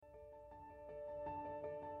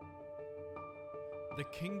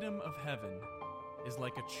the kingdom of heaven is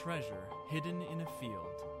like a treasure hidden in a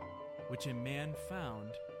field, which a man found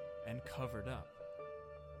and covered up.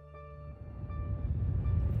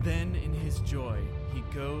 Then in his joy he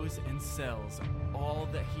goes and sells all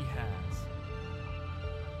that he has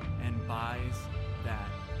and buys that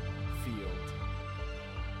field.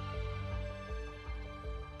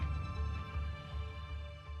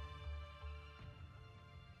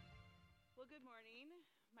 Well, good morning.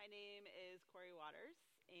 My name is Corrie Waters,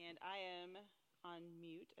 and I am on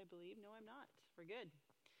mute, I believe. No, I'm not. We're good.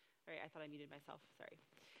 All right, I thought I muted myself. Sorry.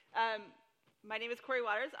 My name is Corrie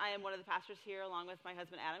Waters. I am one of the pastors here, along with my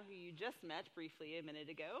husband, Adam, who you just met briefly a minute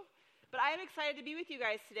ago. But I am excited to be with you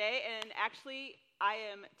guys today, and actually, I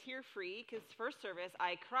am tear-free, because first service,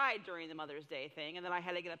 I cried during the Mother's Day thing, and then I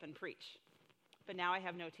had to get up and preach. But now I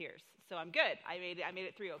have no tears, so I'm good. I made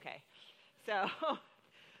it through okay. So,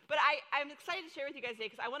 but I'm excited to share with you guys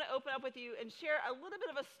today, because I want to open up with you and share a little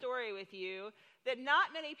bit of a story with you that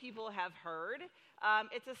not many people have heard.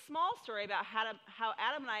 It's a small story about how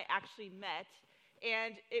Adam and I actually met,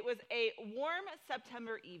 and it was a warm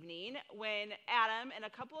September evening when Adam and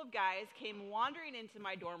a couple of guys came wandering into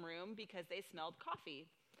my dorm room because they smelled coffee.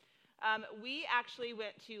 We actually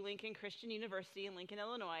went to Lincoln Christian University in Lincoln,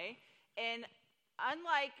 Illinois, and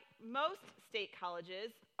unlike most state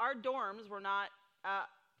colleges, our dorms were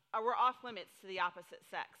off limits to the opposite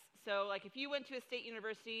sex. So, like, if you went to a state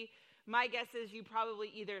university, my guess is you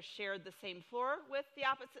probably either shared the same floor with the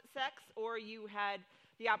opposite sex or you had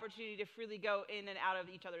the opportunity to freely go in and out of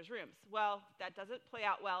each other's rooms. Well, that doesn't play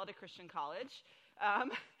out well at a Christian college.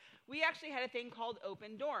 We actually had a thing called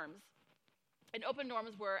open dorms. And open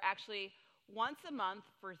dorms were actually once a month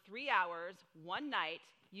for 3 hours, one night,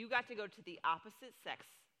 you got to go to the opposite sex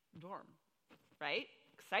dorm, right?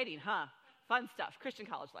 Exciting, huh? Fun stuff, Christian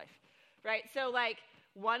college life, right? So, like,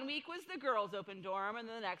 1 week was the girls' open dorm, and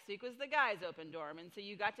then the next week was the guys' open dorm. And so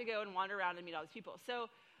you got to go and wander around and meet all these people. So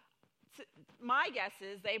my guess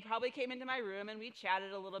is they probably came into my room, and we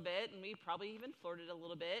chatted a little bit, and we probably even flirted a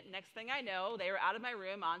little bit. Next thing I know, they were out of my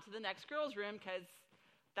room onto the next girl's room, because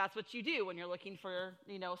that's what you do when you're looking for,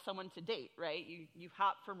 someone to date, right? You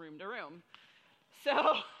hop from room to room.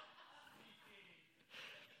 So,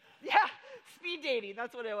 yeah, speed dating,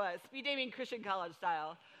 that's what it was. Speed dating Christian college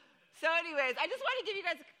style. So anyways, I just want to give you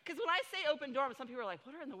guys, because when I say open dorms, some people are like,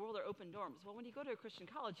 what in the world are open dorms? Well, when you go to a Christian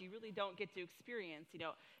college, you really don't get to experience,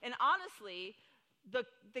 And honestly,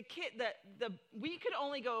 we could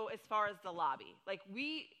only go as far as the lobby. Like,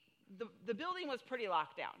 the building was pretty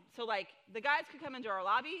locked down. So, like, the guys could come into our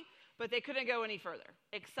lobby, but they couldn't go any further,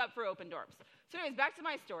 except for open dorms. So anyways, back to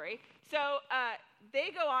my story. So they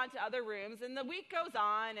go on to other rooms, and the week goes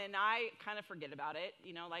on, and I kind of forget about it,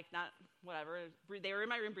 not whatever. They were in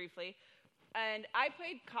my room briefly. And I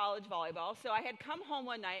played college volleyball, so I had come home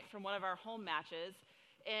one night from one of our home matches,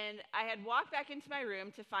 and I had walked back into my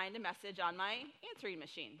room to find a message on my answering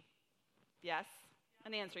machine. Yes,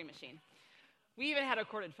 an answering machine. We even had a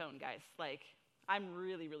corded phone, guys. Like, I'm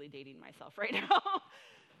really, really dating myself right now.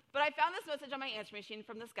 But I found this message on my answering machine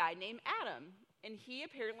from this guy named Adam, and he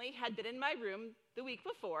apparently had been in my room the week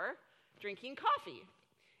before drinking coffee.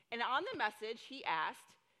 And on the message, he asked,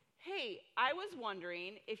 hey, I was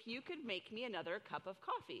wondering if you could make me another cup of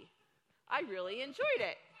coffee. I really enjoyed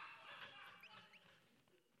it.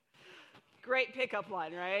 Great pickup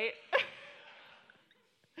line, right?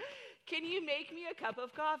 Can you make me a cup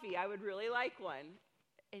of coffee? I would really like one.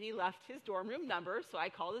 And he left his dorm room number, so I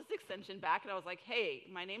called his extension back, and I was like, hey,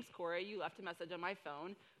 my name's Corey. You left a message on my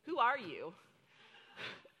phone. Who are you?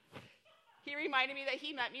 He reminded me that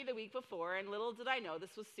he met me the week before, and little did I know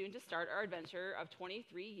this was soon to start our adventure of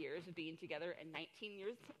 23 years of being together and 19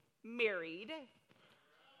 years married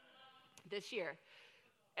this year.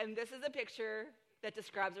 And this is a picture that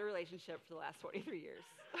describes our relationship for the last 23 years.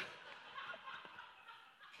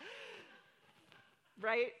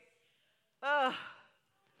 Right?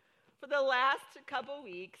 For the last couple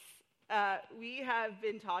weeks, we have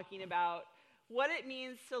been talking about what it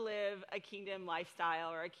means to live a kingdom lifestyle,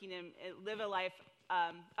 or live a life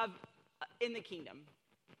in the kingdom.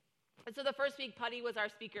 And so the first week, Putty was our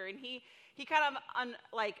speaker, and he kind of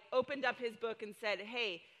opened up his book and said,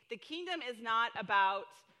 hey, the kingdom is not about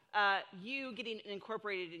you getting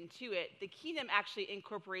incorporated into it. The kingdom actually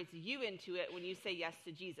incorporates you into it when you say yes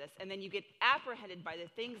to Jesus, and then you get apprehended by the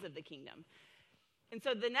things of the kingdom. And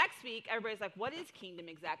so the next week, everybody's like, what is kingdom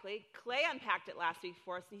exactly? Clay unpacked it last week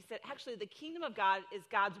for us, and he said, actually, the kingdom of God is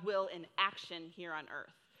God's will in action here on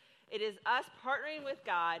earth. It is us partnering with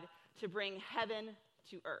God to bring heaven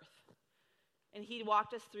to earth. And he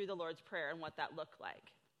walked us through the Lord's Prayer and what that looked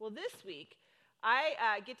like. Well, this week,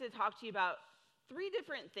 I get to talk to you about three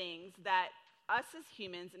different things that us as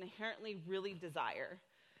humans inherently really desire.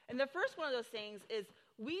 And the first one of those things is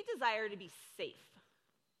we desire to be safe.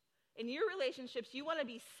 In your relationships, you want to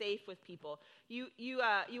be safe with people. You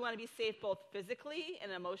want to be safe both physically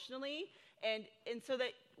and emotionally, and so that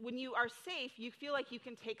when you are safe, you feel like you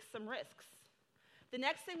can take some risks. The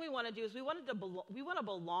next thing we want to do is we want to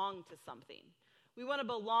belong to something. We want to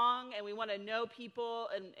belong, and we want to know people,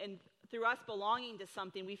 and through us belonging to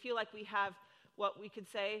something, we feel like we have what we could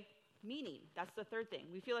say meaning. That's the third thing.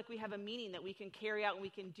 We feel like we have a meaning that we can carry out and we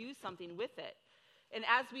can do something with it. And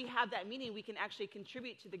as we have that meaning, we can actually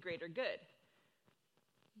contribute to the greater good.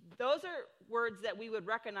 Those are words that we would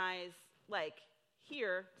recognize like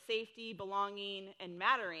here, safety, belonging, and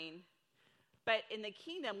mattering. But in the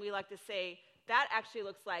kingdom, we like to say that actually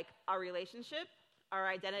looks like our relationship, our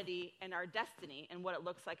identity, and our destiny, and what it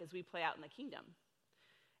looks like as we play out in the kingdom.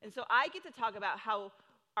 And so I get to talk about how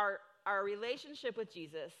our relationship with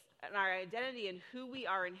Jesus and our identity and who we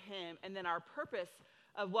are in him, and then our purpose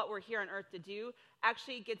of what we're here on earth to do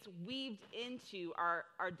actually gets weaved into our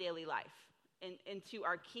daily life, and into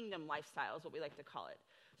our kingdom lifestyle is what we like to call it.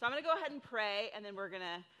 So I'm going to go ahead and pray, and then we're going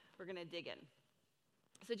to dig in.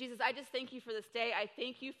 So Jesus, I just thank you for this day. I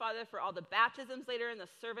thank you, Father, for all the baptisms later in the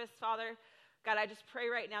service, Father. God, I just pray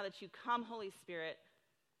right now that you come, Holy Spirit.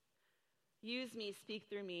 Use me, speak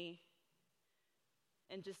through me,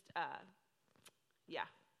 and just,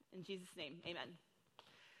 in Jesus' name, amen.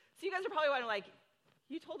 So you guys are probably wondering, like,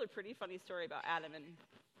 you told a pretty funny story about Adam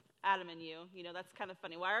and you. You know, that's kind of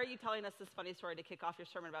funny. Why are you telling us this funny story to kick off your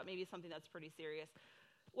sermon about maybe something that's pretty serious?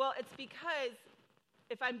 Well, it's because,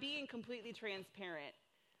 if I'm being completely transparent,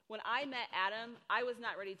 when I met Adam, I was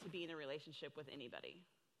not ready to be in a relationship with anybody.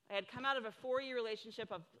 I had come out of a 4-year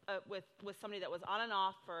relationship with somebody that was on and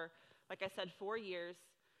off for, like I said, 4 years.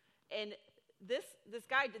 And this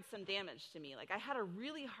guy did some damage to me. Like, I had a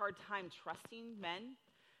really hard time trusting men.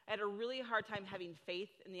 I had a really hard time having faith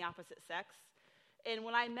in the opposite sex. And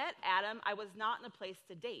when I met Adam, I was not in a place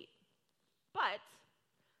to date. But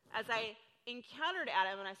as I encountered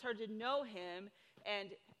Adam and I started to know him and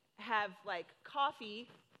have, like, coffee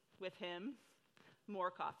with him,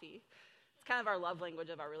 more coffee. It's kind of our love language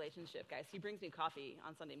of our relationship, guys. He brings me coffee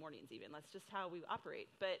on Sunday mornings even. That's just how we operate.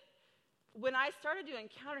 But when I started to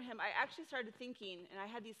encounter him, I actually started thinking, and I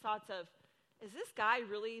had these thoughts of, is this guy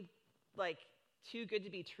really, like, too good to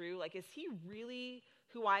be true? Like, is he really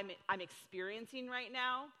who I'm experiencing right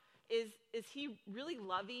now? Is he really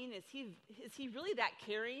loving? Is he really that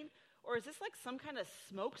caring? Or is this like some kind of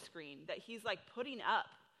smoke screen that he's like putting up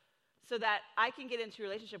so that I can get into a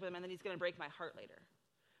relationship with him and then he's going to break my heart later?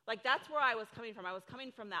 Like, that's where I was coming from. I was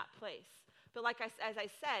coming from that place. But as I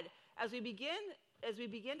said, as we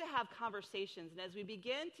begin to have conversations and as we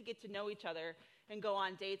begin to get to know each other and go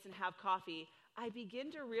on dates and have coffee, I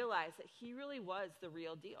begin to realize that he really was the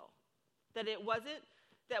real deal. That it wasn't,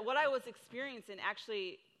 that what I was experiencing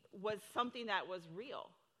actually was something that was real.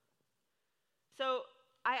 So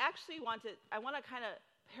I want to kind of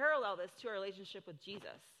parallel this to our relationship with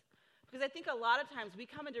Jesus. Because I think a lot of times we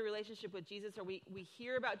come into a relationship with Jesus, or we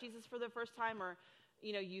hear about Jesus for the first time, or,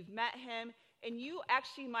 you know, you've met him, and you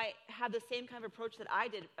actually might have the same kind of approach that I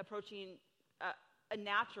did approaching a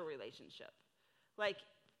natural relationship. Like,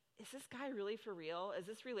 is this guy really for real? Is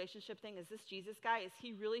this relationship thing, is this Jesus guy? Is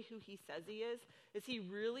he really who he says he is? Is he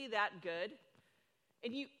really that good?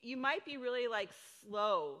 And you might be really like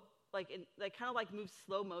slow, kind of move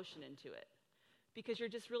slow motion into it because you're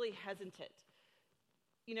just really hesitant.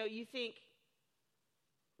 You know, you think,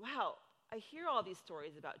 wow, I hear all these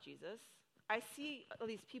stories about Jesus. I see all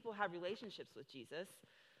these people have relationships with Jesus,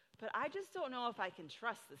 but I just don't know if I can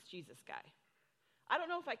trust this Jesus guy. I don't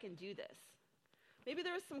know if I can do this. Maybe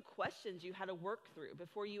there were some questions you had to work through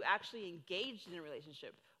before you actually engaged in a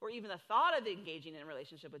relationship, or even the thought of engaging in a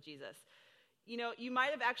relationship with Jesus. You know, you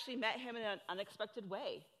might have actually met him in an unexpected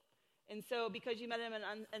way. And so because you met him in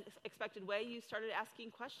an unexpected way, you started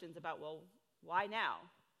asking questions about, well, why now?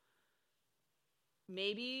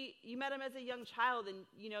 Maybe you met him as a young child and,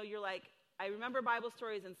 you know, you're like, I remember Bible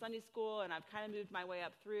stories in Sunday school and I've kind of moved my way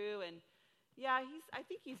up through, and yeah, I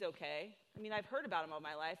think he's okay. I mean, I've heard about him all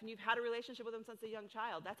my life, and you've had a relationship with him since a young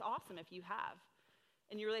child. That's awesome if you have.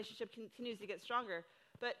 And your relationship continues to get stronger.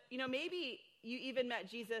 But, you know, maybe you even met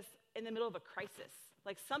Jesus in the middle of a crisis.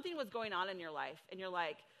 Like something was going on in your life, and you're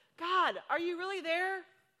like, God, are you really there?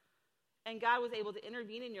 And God was able to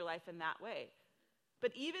intervene in your life in that way.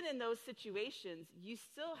 But even in those situations, you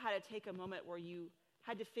still had to take a moment where you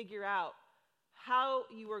had to figure out how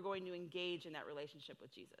you were going to engage in that relationship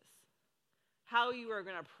with Jesus, how you were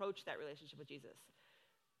going to approach that relationship with Jesus.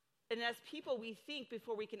 And as people, we think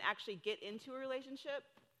before we can actually get into a relationship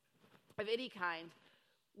of any kind,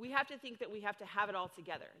 we have to think that we have to have it all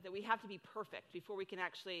together, that we have to be perfect before we can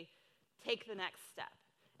actually take the next step.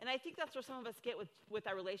 And I think that's where some of us get with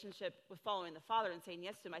our relationship with following the Father and saying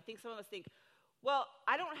yes to him. I think some of us think, well,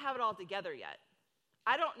 I don't have it all together yet.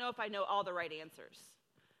 I don't know if I know all the right answers.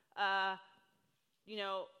 Am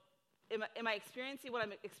I experiencing what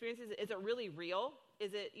I'm experiencing? Is it really real?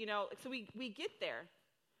 Is it, so we get there.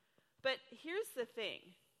 But here's the thing.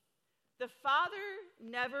 The Father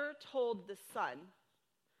never told the Son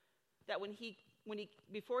that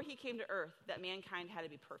before he came to earth, that mankind had to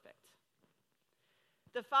be perfect.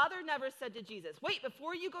 The Father never said to Jesus, wait,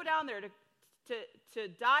 before you go down there to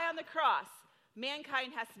die on the cross,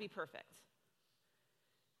 mankind has to be perfect.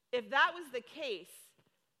 If that was the case,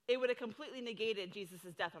 it would have completely negated Jesus'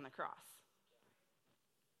 death on the cross.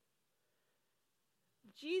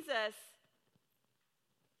 Jesus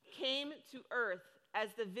came to earth as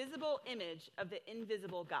the visible image of the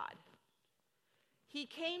invisible God. He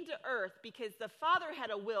came to earth because the Father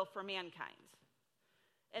had a will for mankind.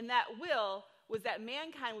 And that will was that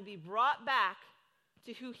mankind would be brought back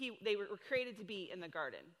to who they were created to be in the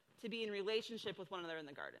garden, to be in relationship with one another in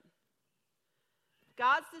the garden.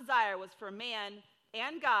 God's desire was for man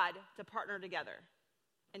and God to partner together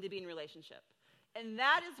and to be in relationship. And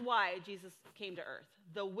that is why Jesus came to earth.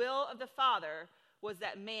 The will of the Father was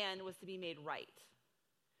that man was to be made right.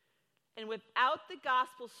 And without the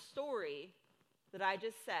gospel story that I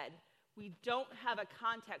just said, we don't have a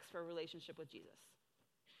context for a relationship with Jesus.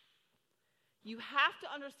 You have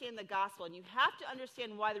to understand the gospel, and you have to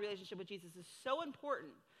understand why the relationship with Jesus is so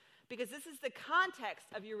important, because this is the context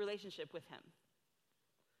of your relationship with him.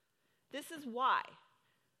 This is why.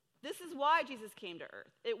 This is why Jesus came to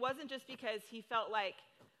earth. It wasn't just because he felt like,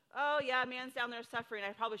 oh yeah, man's down there suffering,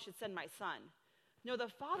 I probably should send my son. No, the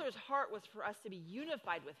Father's heart was for us to be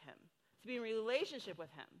unified with him, to be in relationship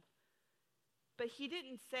with him. But he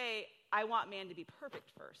didn't say, I want man to be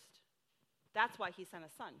perfect first. That's why he sent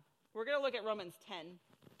a son. We're going to look at Romans 10,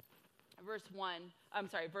 verse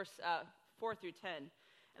 4 through 10.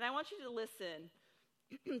 And I want you to listen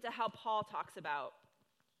to how Paul talks about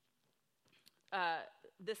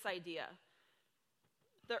this idea.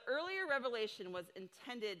 The earlier revelation was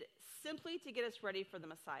intended simply to get us ready for the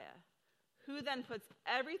Messiah, who then puts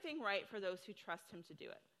everything right for those who trust him to do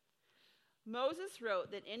it. Moses wrote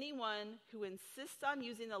that anyone who insists on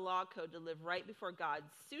using the law code to live right before God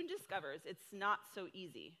soon discovers it's not so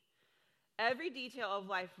easy. Every detail of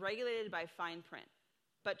life regulated by fine print.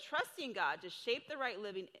 But trusting God to shape the right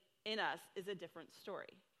living in us is a different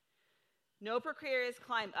story. No precarious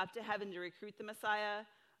climb up to heaven to recruit the Messiah.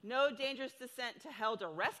 No dangerous descent to hell to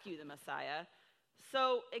rescue the Messiah.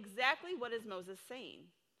 So exactly what is Moses saying?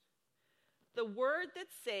 The word that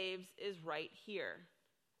saves is right here.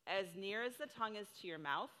 As near as the tongue is to your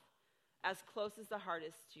mouth, as close as the heart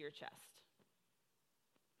is to your chest.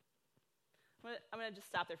 I'm going to just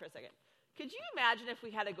stop there for a second. Could you imagine if we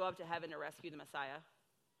had to go up to heaven to rescue the Messiah?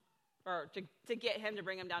 Or to get him, to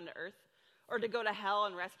bring him down to earth? Or to go to hell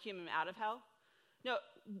and rescue him out of hell? No,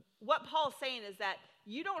 what Paul's saying is that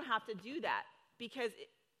you don't have to do that, because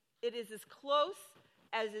it is as close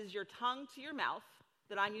as is your tongue to your mouth,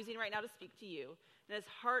 that I'm using right now to speak to you, and as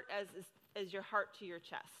heart as your heart to your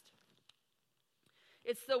chest.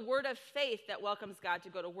 It's the word of faith that welcomes God to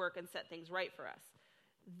go to work and set things right for us.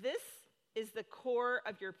 This is the core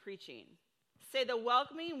of your preaching. Say the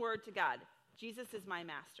welcoming word to God. Jesus is my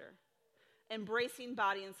master. Embracing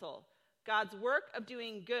body and soul. God's work of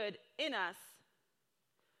doing good in us,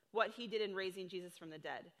 what he did in raising Jesus from the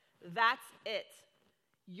dead. That's it.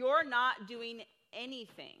 You're not doing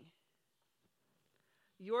anything.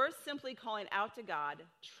 You're simply calling out to God,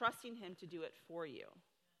 trusting him to do it for you.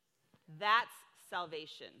 That's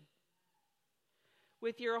salvation.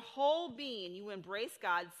 With your whole being, you embrace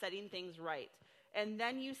God setting things right. And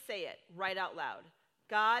then you say it right out loud.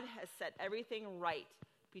 God has set everything right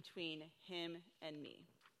between him and me.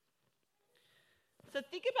 So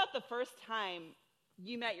think about the first time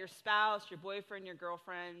you met your spouse, your boyfriend, your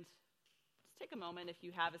girlfriend. Just take a moment if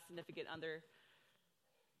you have a significant other.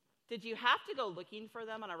 Did you have to go looking for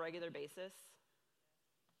them on a regular basis?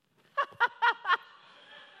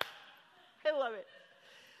 I love it.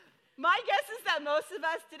 My guess is that most of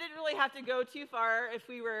us didn't really have to go too far if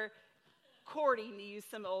we were courting, to use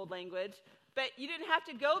some old language. But you didn't have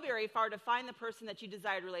to go very far to find the person that you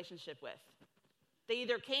desired relationship with. They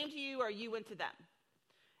either came to you or you went to them.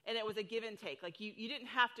 And it was a give and take. Like you didn't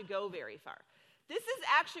have to go very far. This is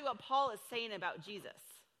actually what Paul is saying about Jesus.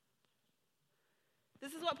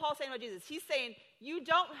 This is what Paul's saying about Jesus. He's saying, you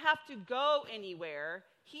don't have to go anywhere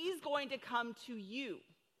He's going to come to you.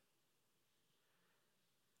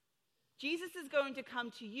 Jesus is going to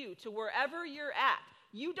come to you, to wherever you're at.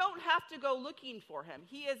 You don't have to go looking for him.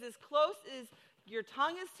 He is as close as your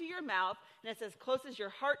tongue is to your mouth, and it's as close as your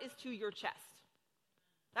heart is to your chest.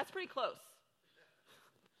 That's pretty close.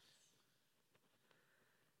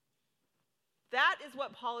 That is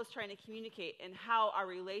what Paul is trying to communicate and how our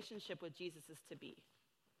relationship with Jesus is to be.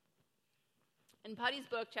 In Putty's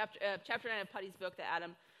book, chapter 9 of Putty's book that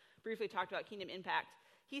Adam briefly talked about, Kingdom Impact,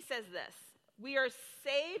 he says this: we are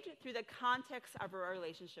saved through the context of our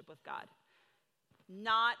relationship with God,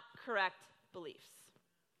 not correct beliefs.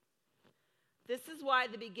 This is why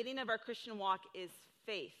the beginning of our Christian walk is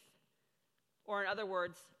faith, or in other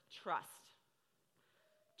words, trust.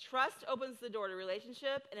 Trust opens the door to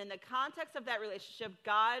relationship, and in the context of that relationship,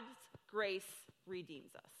 God's grace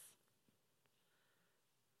redeems us.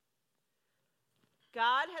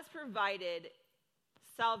 God has provided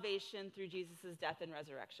salvation through Jesus' death and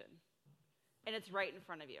resurrection, and it's right in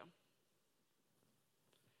front of you.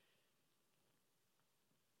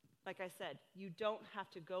 Like I said, you don't have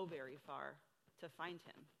to go very far to find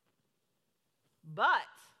him, but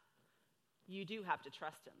you do have to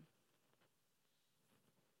trust him.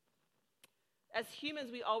 As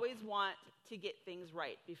humans, we always want to get things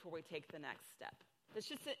right before we take the next step.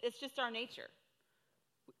 It's just our nature.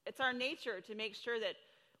 It's our nature to make sure that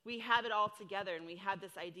we have it all together, and we have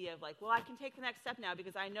this idea of like, well, I can take the next step now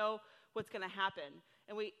because I know what's going to happen.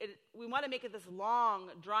 And we want to make it this long,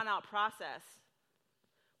 drawn-out process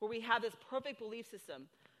where we have this perfect belief system.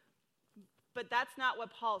 But that's not what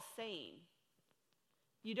Paul's saying.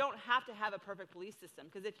 You don't have to have a perfect belief system,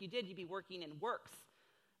 because if you did, you'd be working in works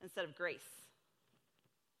instead of grace.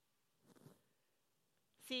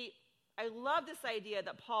 See, I love this idea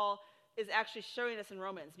that Paul is actually showing us in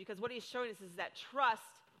Romans, because what he's showing us is that trust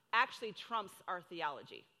actually trumps our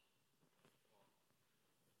theology.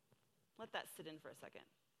 Let that sit in for a second.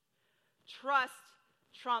 Trust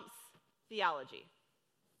trumps theology.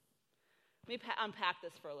 Let me unpack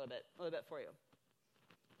this for a little bit for you.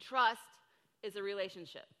 Trust is a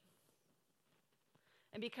relationship.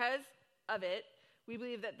 And because of it, we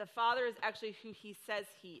believe that the Father is actually who he says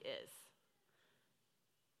he is.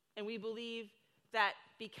 And we believe that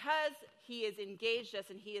because he has engaged us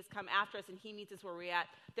and he has come after us and he meets us where we're at,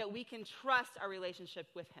 that we can trust our relationship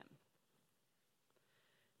with him.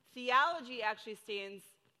 Theology actually stands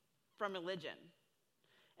from religion.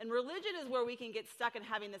 And religion is where we can get stuck in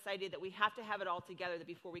having this idea that we have to have it all together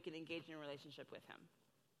before we can engage in a relationship with him.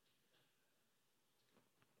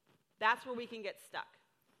 That's where we can get stuck.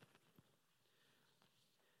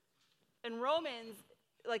 In Romans,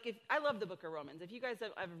 I love the book of Romans. If you guys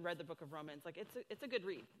haven't read the book of Romans, it's a good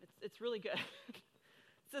read. It's really good.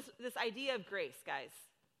 It's this idea of grace, guys.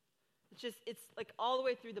 It's all the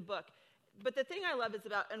way through the book. But the thing I love is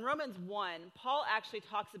in Romans 1, Paul actually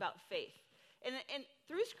talks about faith. And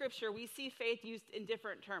through Scripture, we see faith used in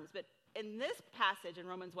different terms. But in this passage in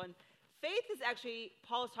Romans 1, faith is actually,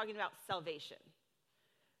 Paul is talking about salvation.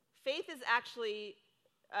 Faith is actually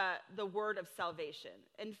the word of salvation.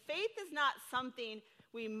 And faith is not something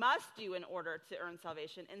we must do in order to earn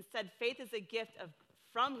salvation. Instead, faith is a gift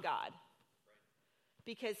from God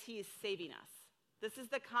because he is saving us. This is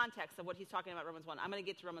the context of what he's talking about in Romans 1. I'm going to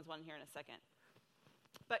get to Romans 1 here in a second.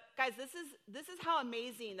 But guys, this is how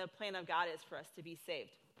amazing the plan of God is for us to be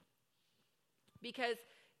saved. Because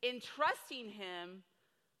in trusting him,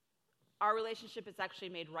 our relationship is actually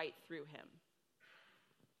made right through him,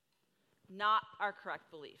 not our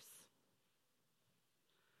correct beliefs.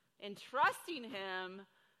 In trusting him,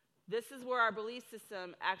 this is where our belief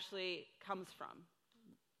system actually comes from.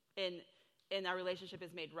 And our relationship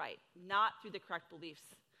is made right, not through the correct beliefs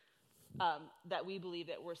that we believe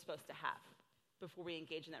that we're supposed to have before we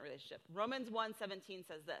engage in that relationship. Romans 1:17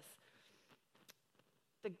 says this: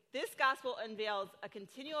 this gospel unveils a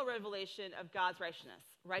continual revelation of God's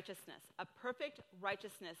righteousness, a perfect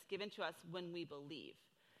righteousness given to us when we believe.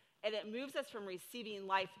 And it moves us from receiving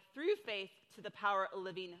life through faith to the power of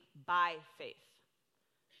living by faith.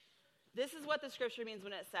 This is what the scripture means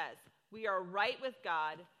when it says, we are right with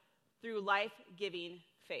God through life-giving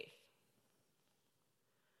faith.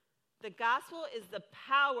 The gospel is the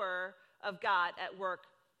power of God at work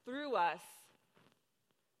through us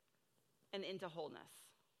and into wholeness.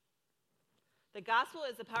 The gospel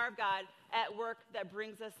is the power of God at work that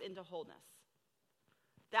brings us into wholeness.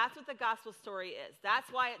 That's what the gospel story is. That's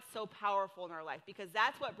why it's so powerful in our life, because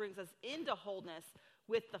that's what brings us into wholeness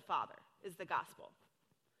with the Father, is the gospel.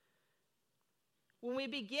 When we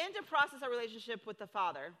begin to process our relationship with the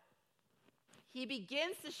Father, he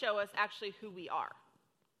begins to show us actually who we are.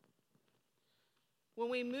 when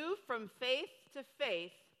we move from faith to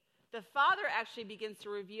faith, the Father actually begins to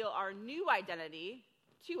reveal our new identity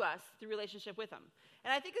to us through relationship with him.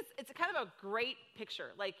 And I think it's a kind of a great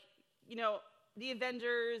picture. Like, you know, the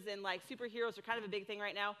Avengers and like superheroes are kind of a big thing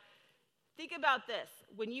right now. Think about this.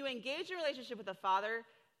 When you engage in a relationship with the Father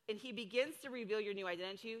and he begins to reveal your new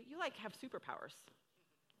identity to you, you like have superpowers.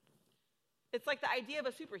 It's like the idea of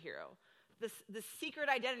a superhero. This secret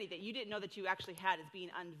identity that you didn't know that you actually had is being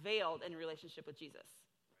unveiled in a relationship with Jesus.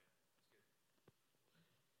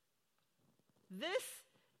 This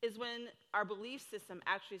is when our belief system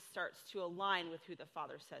actually starts to align with who the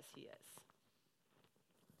Father says he is.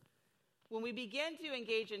 When we begin to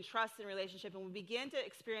engage in trust and relationship, and we begin to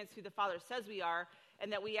experience who the Father says we are,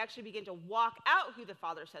 and that we actually begin to walk out who the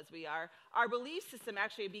Father says we are, our belief system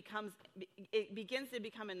actually begins to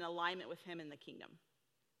become in alignment with him in the kingdom.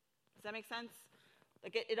 Does that make sense?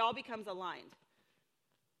 Like it all becomes aligned.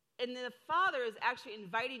 And the Father is actually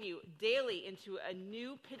inviting you daily into a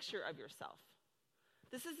new picture of yourself.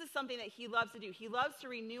 This is just something that he loves to do. He loves to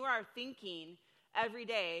renew our thinking every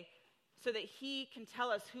day so that he can tell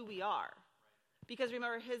us who we are. Because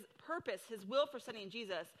remember, his purpose, his will for sending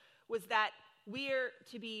Jesus was that we're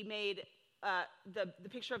to be made, the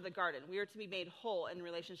picture of the garden. We are to be made whole in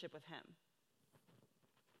relationship with him.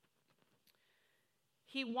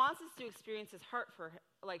 He wants us to experience his heart for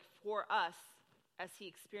us as he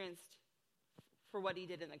experienced for what he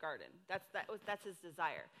did in the garden. That's his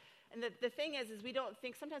desire. And the thing is we don't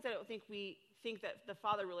think, sometimes I don't think we think that the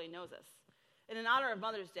Father really knows us. And in honor of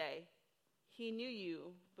Mother's Day, he knew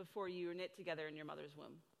you before you were knit together in your mother's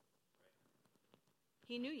womb.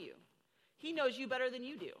 He knew you. He knows you better than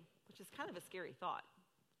you do, which is kind of a scary thought.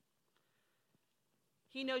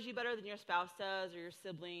 He knows you better than your spouse does, or your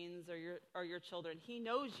siblings, or your children. He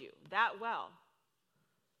knows you that well.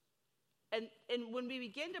 And when we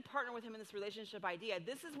begin to partner with him in this relationship idea,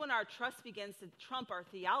 this is when our trust begins to trump our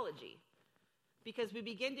theology, because we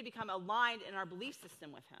begin to become aligned in our belief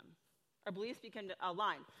system with him. Our beliefs begin to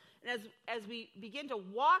align. And as we begin to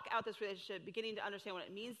walk out this relationship, beginning to understand what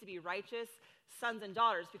it means to be righteous sons and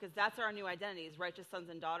daughters, because that's our new identity, is righteous sons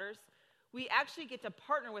and daughters, we actually get to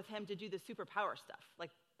partner with him to do the superpower stuff,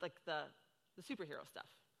 like the superhero stuff.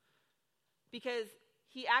 Because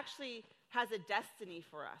he actually has a destiny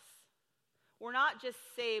for us. We're not just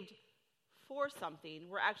saved for something,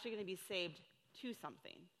 we're actually going to be saved to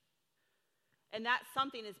something. And that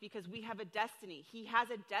something is because we have a destiny. He has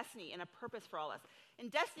a destiny and a purpose for all of us. And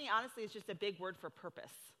destiny, honestly, is just a big word for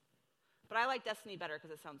purpose. But I like destiny better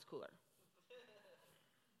because it sounds cooler.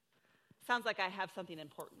 Sounds like I have something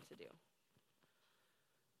important to do.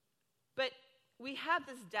 But we have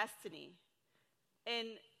this destiny. And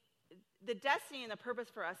the destiny and the purpose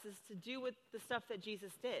for us is to do with the stuff that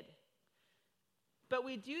Jesus did. But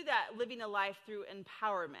we do that living a life through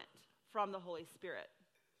empowerment from the Holy Spirit.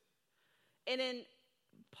 And in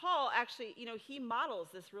Paul, actually, he models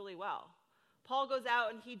this really well. Paul goes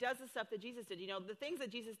out and he does the stuff that Jesus did. The things that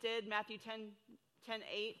Jesus did, Matthew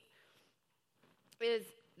 10:8, is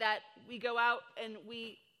that we go out and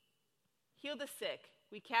we heal the sick,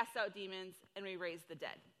 we cast out demons, and we raise the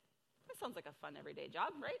dead. That sounds like a fun everyday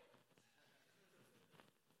job, right?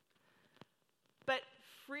 But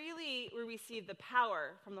freely we receive the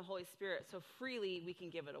power from the Holy Spirit, so freely we can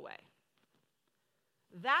give it away.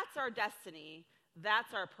 That's our destiny.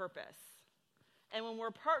 That's our purpose. And when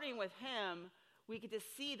we're partnering with him, we get to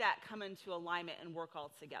see that come into alignment and work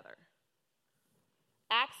all together.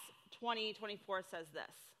 Acts 20:24 says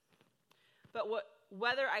this, "But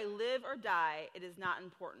whether I live or die, it is not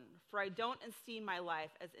important, for I don't esteem my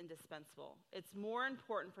life as indispensable. It's more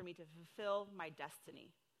important for me to fulfill my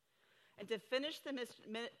destiny and to finish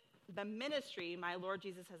the ministry my Lord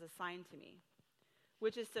Jesus has assigned to me,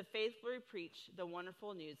 which is to faithfully preach the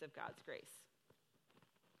wonderful news of God's grace."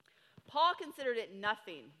 Paul considered it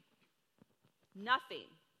nothing,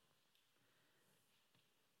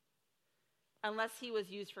 unless he was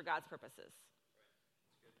used for God's purposes.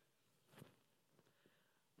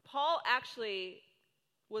 Paul actually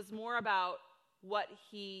was more about what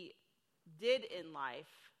he did in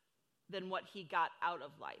life than what he got out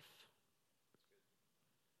of life.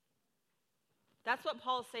 That's what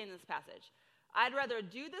Paul's saying in this passage. I'd rather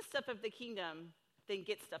do the stuff of the kingdom than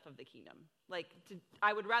get stuff of the kingdom.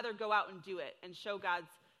 I would rather go out and do it and show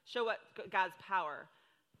God's power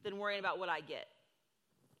than worrying about what I get.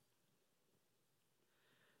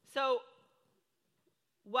 So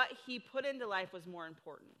what he put into life was more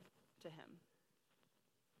important to him.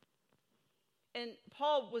 And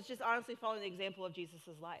Paul was just honestly following the example of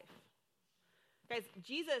Jesus' life. Guys,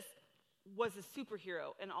 Jesus was a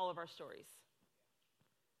superhero in all of our stories.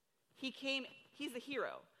 He came he's the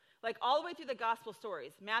hero. Like all the way through the gospel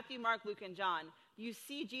stories, Matthew, Mark, Luke, and John, you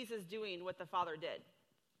see Jesus doing what the Father did.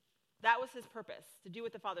 That was his purpose, to do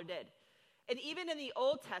what the Father did. And even in the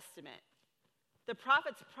Old Testament, the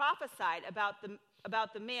prophets prophesied about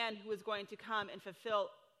the man who was going to come and fulfill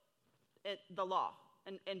the law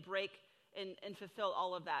and break and fulfill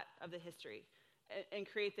all of that, of the history, and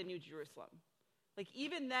create the New Jerusalem. Like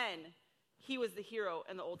even then, he was the hero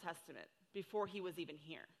in the Old Testament before he was even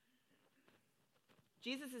here.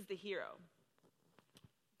 Jesus is the hero.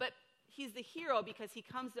 But he's the hero because he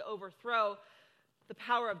comes to overthrow the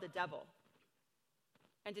power of the devil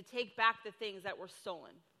and to take back the things that were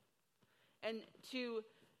stolen and to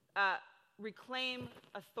reclaim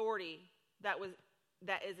authority that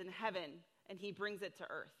is in heaven, and he brings it to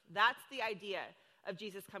earth. That's the idea of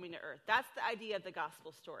Jesus coming to earth. That's the idea of the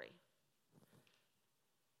gospel story.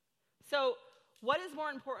 So what is more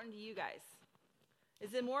important to you guys?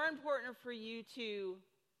 Is it more important for you to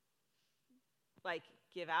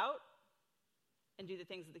give out and do the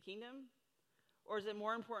things of the kingdom? Or is it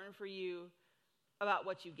more important for you about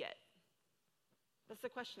what you get? That's the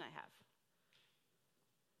question I have.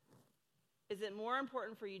 Is it more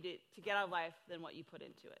important for you to get out of life than what you put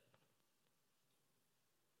into it?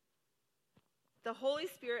 The Holy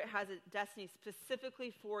Spirit has a destiny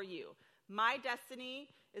specifically for you. My destiny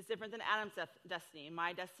is different than Adam's destiny.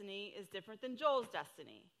 My destiny is different than Joel's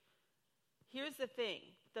destiny. Here's the thing.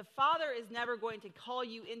 The Father is never going to call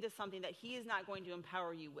you into something that he is not going to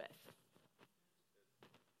empower you with.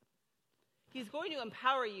 He's going to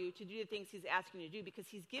empower you to do the things he's asking you to do because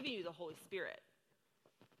he's giving you the Holy Spirit.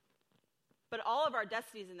 But all of our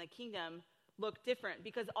destinies in the kingdom look different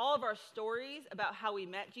because all of our stories about how we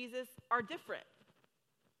met Jesus are different.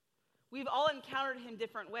 We've all encountered him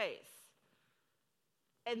different ways.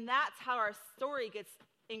 And that's how our story gets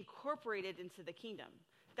incorporated into the kingdom.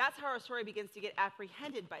 That's how our story begins to get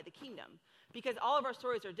apprehended by the kingdom. Because all of our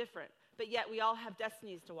stories are different, but yet we all have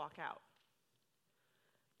destinies to walk out.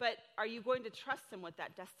 But are you going to trust him with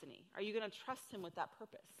that destiny? Are you going to trust him with that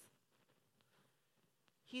purpose?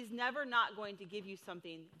 He's never not going to give you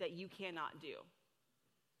something that you cannot do.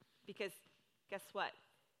 Because guess what?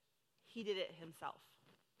 He did it himself.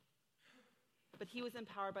 But he was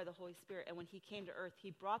empowered by the Holy Spirit, and when he came to earth, he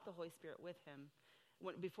brought the Holy Spirit with him.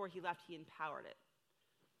 Before he left, he empowered it.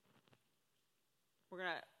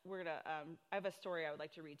 I have a story I would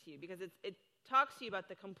like to read to you because it talks to you about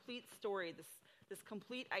the complete story, this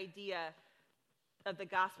complete idea of the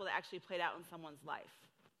gospel that actually played out in someone's life.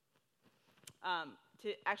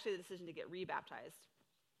 The decision to get rebaptized.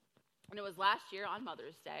 And it was last year on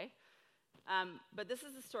Mother's Day. But this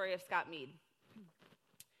is the story of Scott Mead.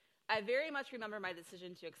 I very much remember my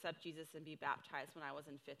decision to accept Jesus and be baptized when I was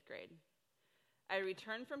in 5th grade. I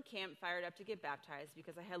returned from camp fired up to get baptized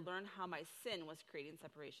because I had learned how my sin was creating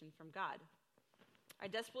separation from God. I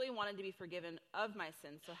desperately wanted to be forgiven of my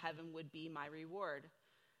sins so heaven would be my reward.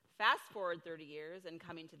 Fast forward 30 years and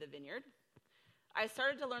coming to the vineyard, I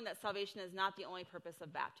started to learn that salvation is not the only purpose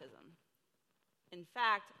of baptism. In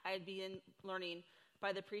fact, I had been learning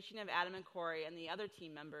by the preaching of Adam and Corrie and the other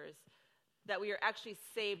team members that we are actually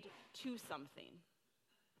saved to something.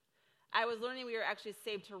 I was learning we are actually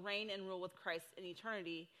saved to reign and rule with Christ in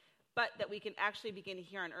eternity, but that we can actually begin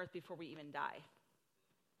here on earth before we even die.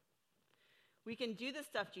 We can do the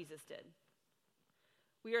stuff Jesus did.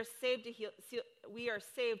 We are saved to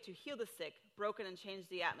heal the sick, broken and change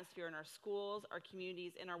the atmosphere in our schools, our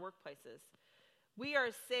communities, and our workplaces. We are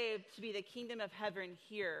saved to be the kingdom of heaven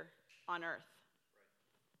here on earth.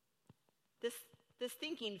 This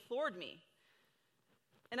thinking floored me.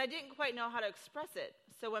 And I didn't quite know how to express it.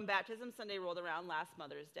 So when Baptism Sunday rolled around last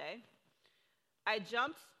Mother's Day, I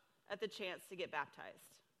jumped at the chance to get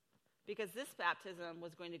baptized because this baptism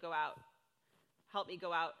was going to help me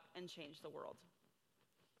go out and change the world.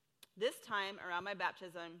 This time around, my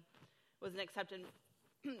baptism was an acceptance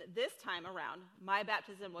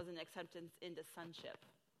into sonship.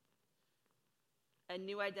 A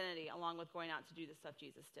new identity along with going out to do the stuff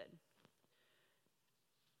Jesus did.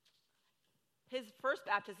 His first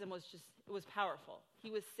baptism was powerful. He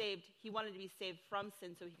was saved. He wanted to be saved from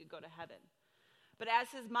sin so he could go to heaven. But as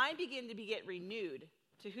his mind began to get renewed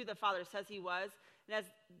to who the Father says he was, and as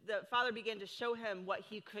the Father began to show him what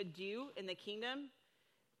he could do in the kingdom,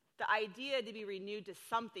 the idea to be renewed to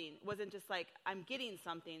something wasn't just like, I'm getting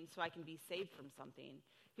something so I can be saved from something.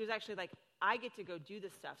 He was actually like, I get to go do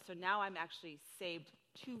this stuff, so now I'm actually saved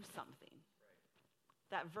to something.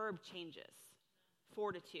 Right. That verb changes,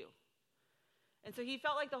 4 to 2. And so he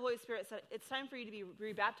felt like the Holy Spirit said, it's time for you to be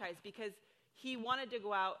rebaptized because he wanted to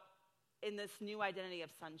go out in this new identity of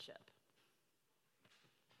sonship.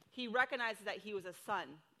 he recognizes that he was a son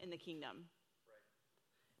in the kingdom.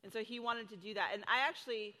 Right. And so he wanted to do that. And I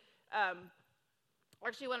actually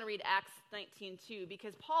want to read Acts 19 too,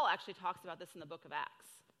 because Paul actually talks about this in the book of Acts.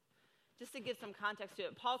 Just to give some context to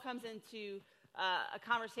it, Paul comes into a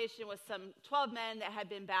conversation with some 12 men that had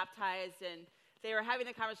been baptized, and they were having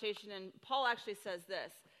a conversation, and Paul actually says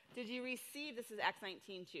this. This is Acts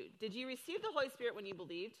 19 too. Did you receive the Holy Spirit when you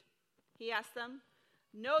believed? He asked them.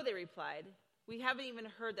 No, they replied. We haven't even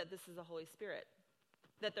heard that this is the Holy Spirit,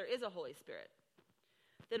 that there is a Holy Spirit.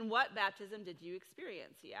 Then what baptism did you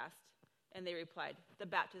experience? He asked. And they replied, the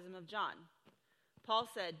baptism of John. Paul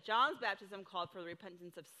said, John's baptism called for the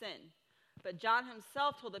repentance of sin, but John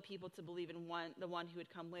himself told the people to believe in the one who would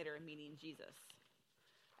come later, meaning Jesus.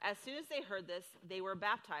 As soon as they heard this, they were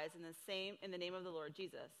baptized in the name of the Lord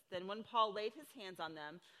Jesus. Then when Paul laid his hands on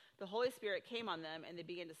them, the Holy Spirit came on them, and they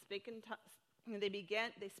began to speak in tongues.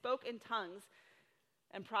 They spoke in tongues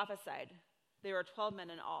and prophesied. There were 12 men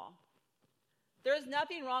in all. There is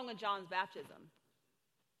nothing wrong with John's baptism.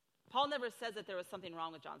 Paul never says that there was something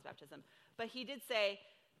wrong with John's baptism, but he did say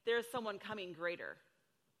there is someone coming greater,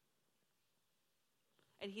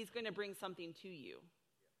 and he's going to bring something to you.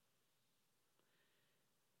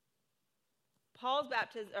 John's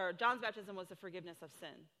baptism was the forgiveness of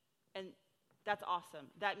sin, and that's awesome.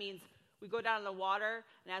 That means we go down in the water,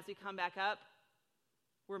 and as we come back up,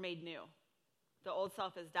 we're made new. The old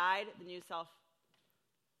self has died, the new self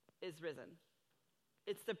is risen.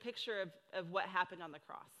 It's the picture of what happened on the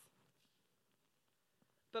cross.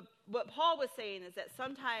 But what Paul was saying is that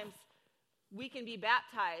sometimes we can be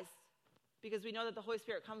baptized because we know that the Holy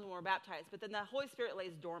Spirit comes when we're baptized, but then the Holy Spirit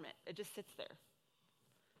lays dormant. It just sits there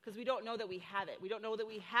because we don't know that we have it. We don't know that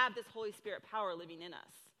we have this Holy Spirit power living in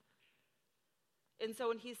us. And so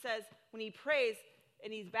when he prays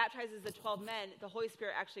and he baptizes the 12 men, the Holy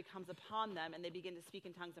Spirit actually comes upon them and they begin to speak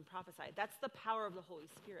in tongues and prophesy. That's the power of the Holy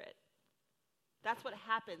Spirit. That's what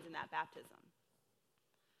happens in that baptism.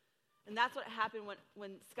 And that's what happened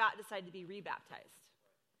when Scott decided to be rebaptized.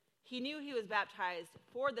 He knew he was baptized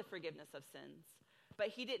for the forgiveness of sins, but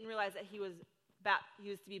he didn't realize that he was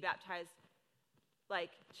to be baptized like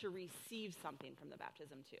to receive something from the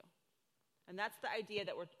baptism too. And that's the idea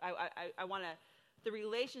that I want to, the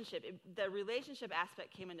relationship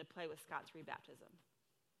aspect came into play with Scott's rebaptism.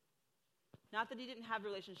 Not that he didn't have a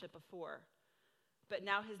relationship before, but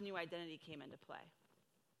now his new identity came into play.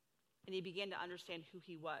 And he began to understand who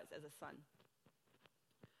he was as a son.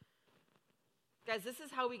 Guys, this is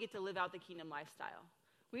how we get to live out the kingdom lifestyle.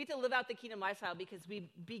 We get to live out the kingdom lifestyle because we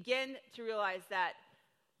begin to realize that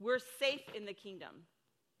we're safe in the kingdom.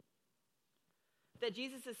 That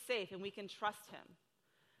Jesus is safe and we can trust him.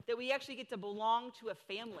 That we actually get to belong to a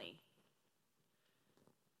family.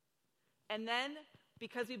 And then,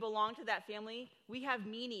 because we belong to that family, we have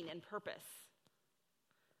meaning and purpose.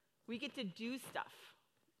 We get to do stuff.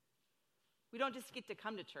 We don't just get to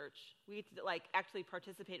come to church. We get to actually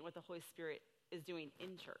participate in what the Holy Spirit is doing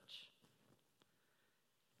in church.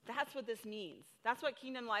 That's what this means. That's what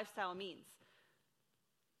kingdom lifestyle means.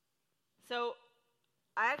 So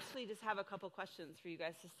I actually just have a couple questions for you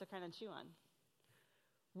guys just to kind of chew on.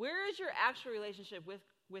 Where is your actual relationship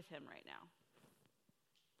with him right now?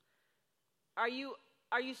 Are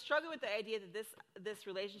you struggling with the idea that this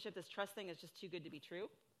relationship, this trust thing is just too good to be true?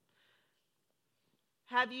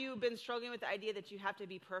 Have you been struggling with the idea that you have to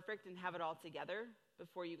be perfect and have it all together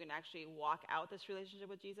before you can actually walk out this relationship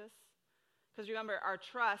with Jesus? Because remember, our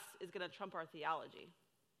trust is going to trump our theology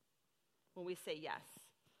when we say yes.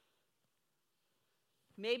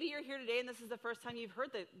 Maybe you're here today and this is the first time you've heard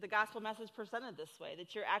the gospel message presented this way,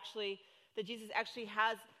 that Jesus actually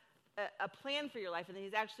has a plan for your life, and that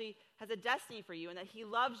he actually has a destiny for you, and that he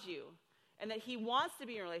loves you, and that he wants to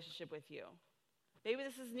be in a relationship with you. Maybe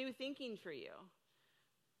this is new thinking for you.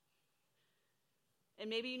 And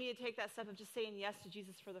maybe you need to take that step of just saying yes to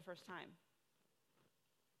Jesus for the first time.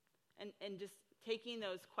 And just taking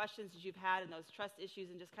those questions that you've had and those trust issues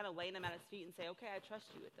and just kind of laying them at his feet and say, okay, I trust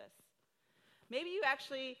you with this. Maybe you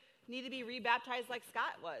actually need to be rebaptized like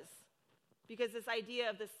Scott was. Because this idea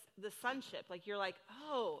of the sonship, you're like,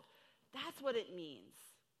 oh, that's what it means.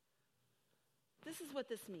 This is what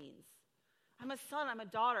this means. I'm a son, I'm a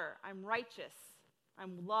daughter, I'm righteous,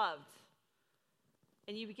 I'm loved.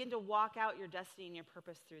 And you begin to walk out your destiny and your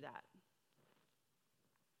purpose through that.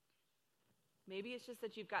 Maybe it's just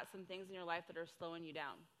that you've got some things in your life that are slowing you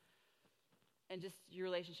down. And just your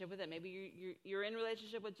relationship with him. Maybe you're in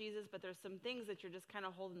relationship with Jesus, but there's some things that you're just kind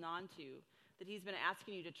of holding on to that he's been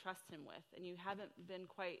asking you to trust him with. And you haven't been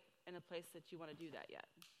quite in a place that you want to do that yet.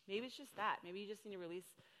 Maybe it's just that. Maybe you just need to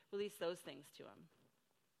release those things to him.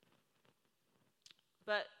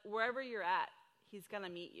 But wherever you're at, he's going to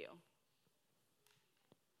meet you.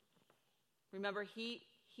 Remember, he's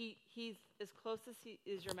as close as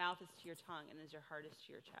your mouth is to your tongue and as your heart is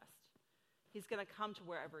to your chest. He's going to come to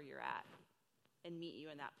wherever you're at and meet you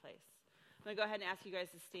in that place. I'm going to go ahead and ask you guys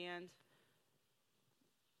to stand.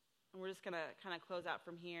 And we're just going to kind of close out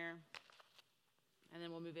from here. And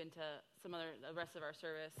then we'll move into the rest of our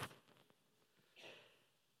service.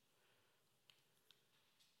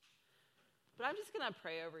 But I'm just going to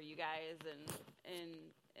pray over you guys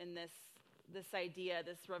and this idea,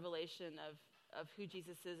 this revelation of who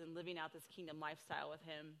Jesus is and living out this kingdom lifestyle with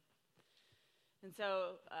him. And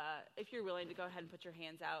so if you're willing to go ahead and put your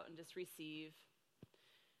hands out and just receive.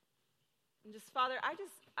 And just, Father,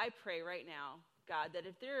 I pray right now, God, that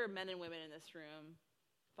if there are men and women in this room,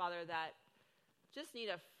 Father, that just need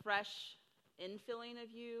a fresh infilling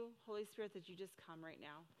of you, Holy Spirit, that you just come right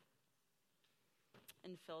now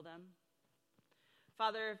and fill them.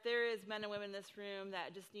 Father, if there is men and women in this room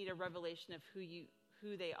that just need a revelation of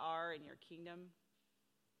who they are in your kingdom,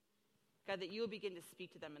 God, that you will begin to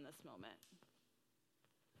speak to them in this moment.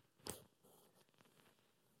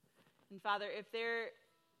 And Father, if there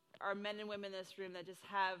are men and women in this room that just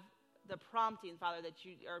have the prompting, Father, that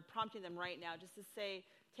you are prompting them right now, just to say,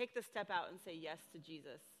 take the step out and say yes to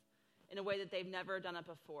Jesus in a way that they've never done it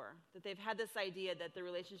before, that they've had this idea that the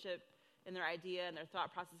relationship and their idea and their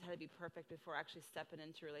thought process had to be perfect before actually stepping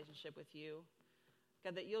into a relationship with you.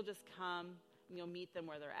 God, that you'll just come and you'll meet them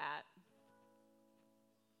where they're at.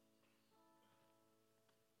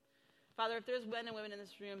 Father, if there's men and women in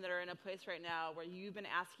this room that are in a place right now where you've been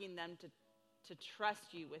asking them to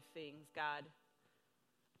trust you with things, God,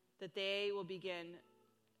 that they will begin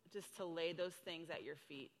just to lay those things at your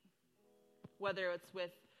feet. Whether it's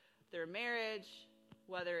with their marriage,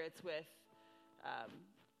 whether it's with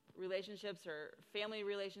relationships or family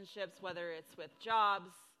relationships, whether it's with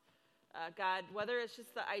jobs, God, whether it's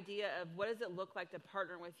just the idea of what does it look like to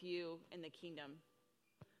partner with you in the kingdom?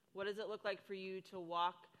 What does it look like for you to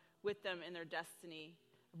walk with them in their destiny,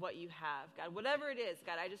 what you have? God, whatever it is,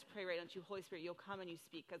 God, I just pray right now that you, Holy Spirit, you'll come and you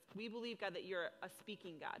speak, because we believe, God, that you're a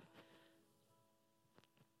speaking God.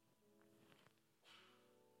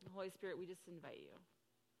 Holy Spirit, we just invite you.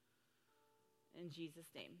 In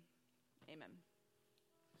Jesus' name, amen.